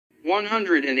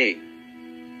108,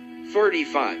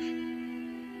 45,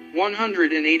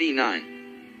 189,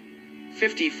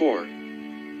 54,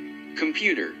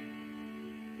 computer,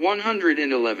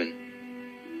 111,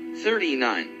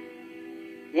 39,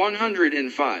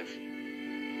 105,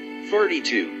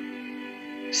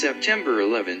 42, September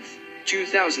 11th,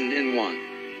 2001,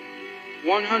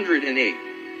 108,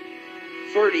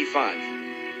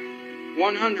 45,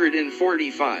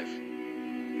 145,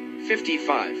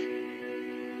 55,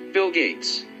 Bill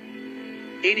Gates,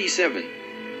 87,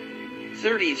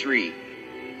 33,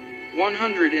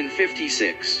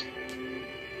 156,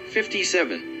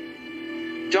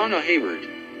 57, Donna Hayward,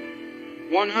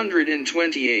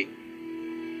 128,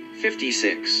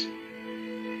 56,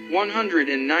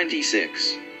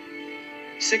 196,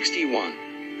 61,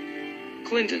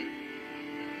 Clinton,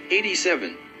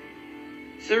 87,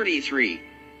 33,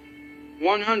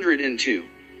 102,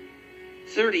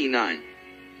 39,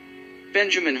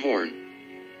 Benjamin Horn,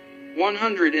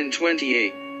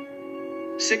 128,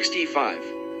 65,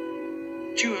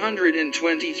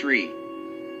 223,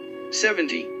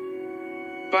 70,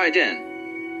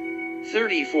 Biden,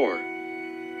 34,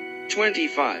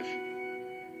 25,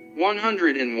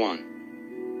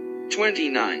 101,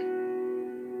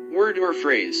 29, word or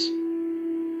phrase,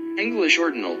 English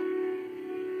ordinal,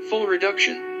 full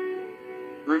reduction,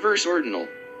 reverse ordinal,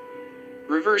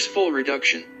 reverse full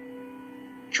reduction,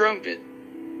 trumpet,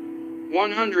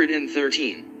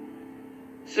 113,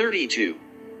 32,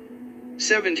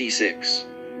 76,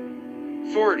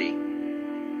 40,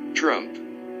 Trump,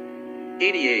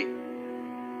 88,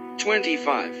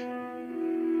 25,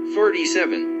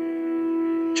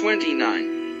 47,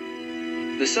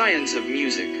 29, the science of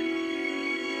music,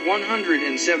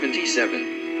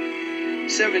 177,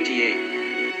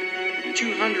 78,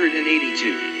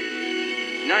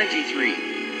 282, 93,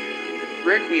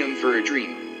 Requiem for a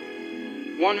Dream,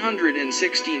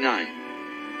 169,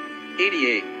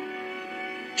 88,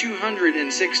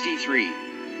 263,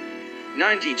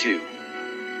 92,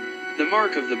 The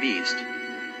Mark of the Beast,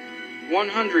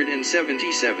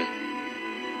 177,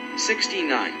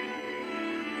 69,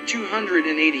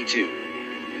 282,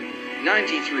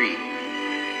 93,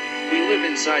 We Live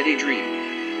Inside a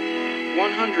Dream,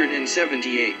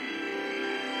 178,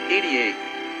 88,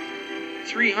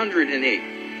 308,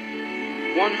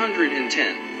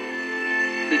 110,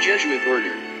 The Jesuit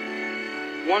Order,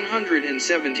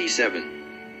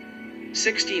 177,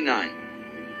 69,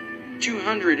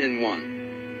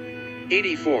 201,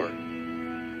 84,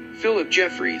 Philip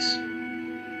Jeffries,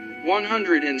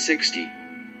 160,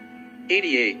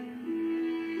 88,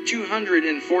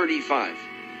 245,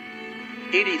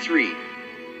 83,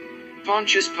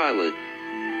 Pontius Pilate,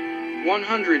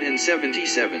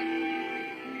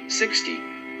 177, 60,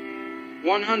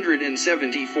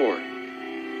 174,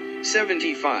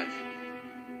 75,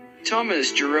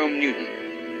 Thomas Jerome Newton,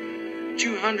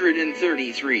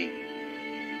 233,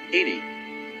 80,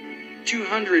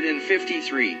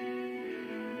 253,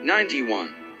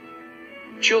 91,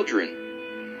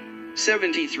 children,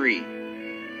 73,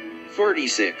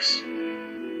 46,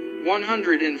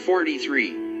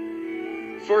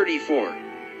 143, 44,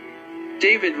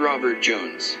 David Robert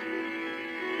Jones,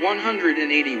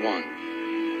 181,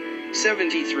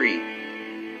 73,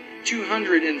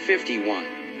 251,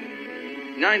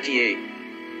 98,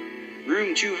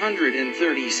 room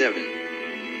 237,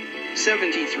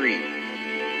 73,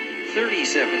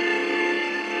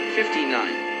 37,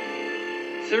 59,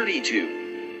 32,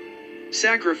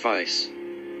 sacrifice,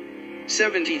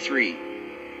 73,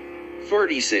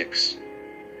 46,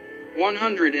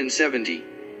 170,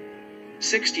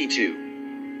 62,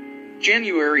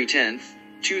 January 10th,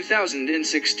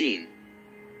 2016,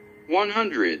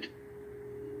 100,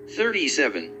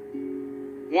 37,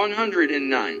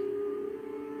 109,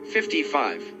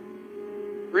 55,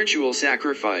 ritual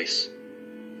sacrifice,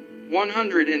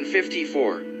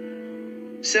 154,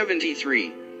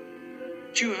 73,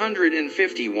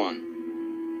 251,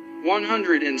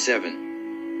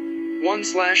 107,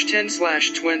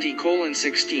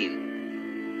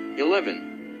 1/10/20:16, 11,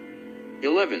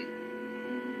 11,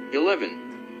 11,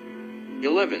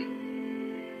 11,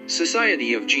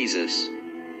 Society of Jesus,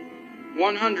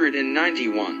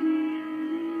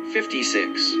 191,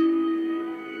 56,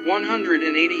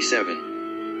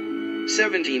 187,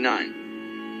 79,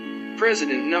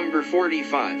 President number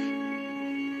 45,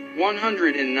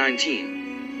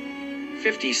 119,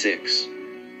 56,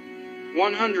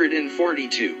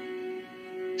 142,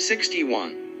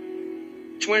 61,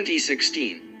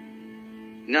 2016,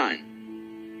 9,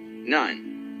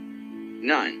 9,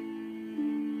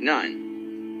 9, 9,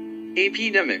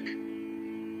 Epidemic,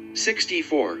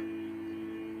 64,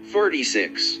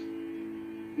 46,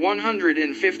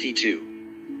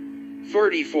 152.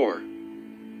 44.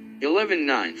 11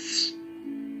 ninths.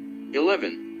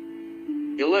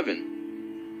 11.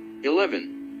 11.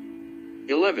 11.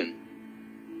 11.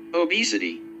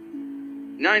 Obesity.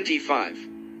 95.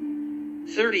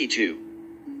 32.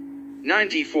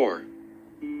 94.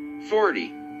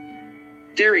 40.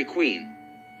 Dairy Queen.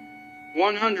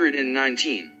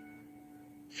 119.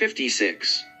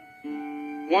 56.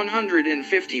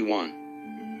 151.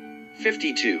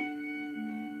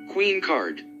 52. Queen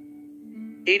card.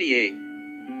 88.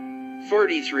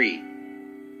 43.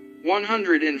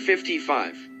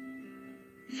 155.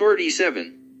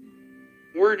 47.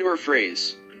 Word or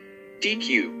phrase.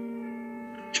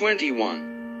 DQ.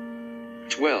 21.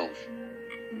 12.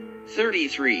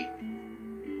 33.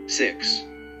 6.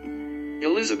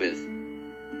 Elizabeth.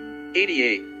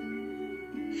 88.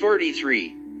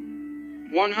 43.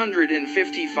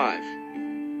 155.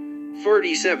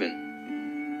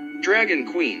 47.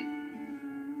 Dragon Queen.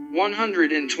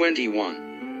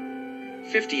 121.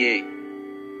 58.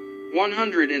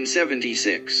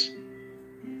 176.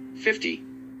 50.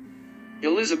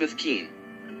 Elizabeth Keene.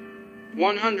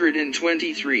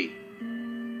 123.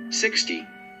 60.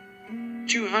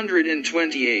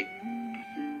 228.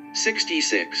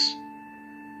 66.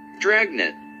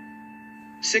 Dragnet.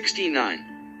 69.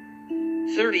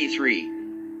 33.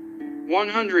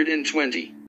 120.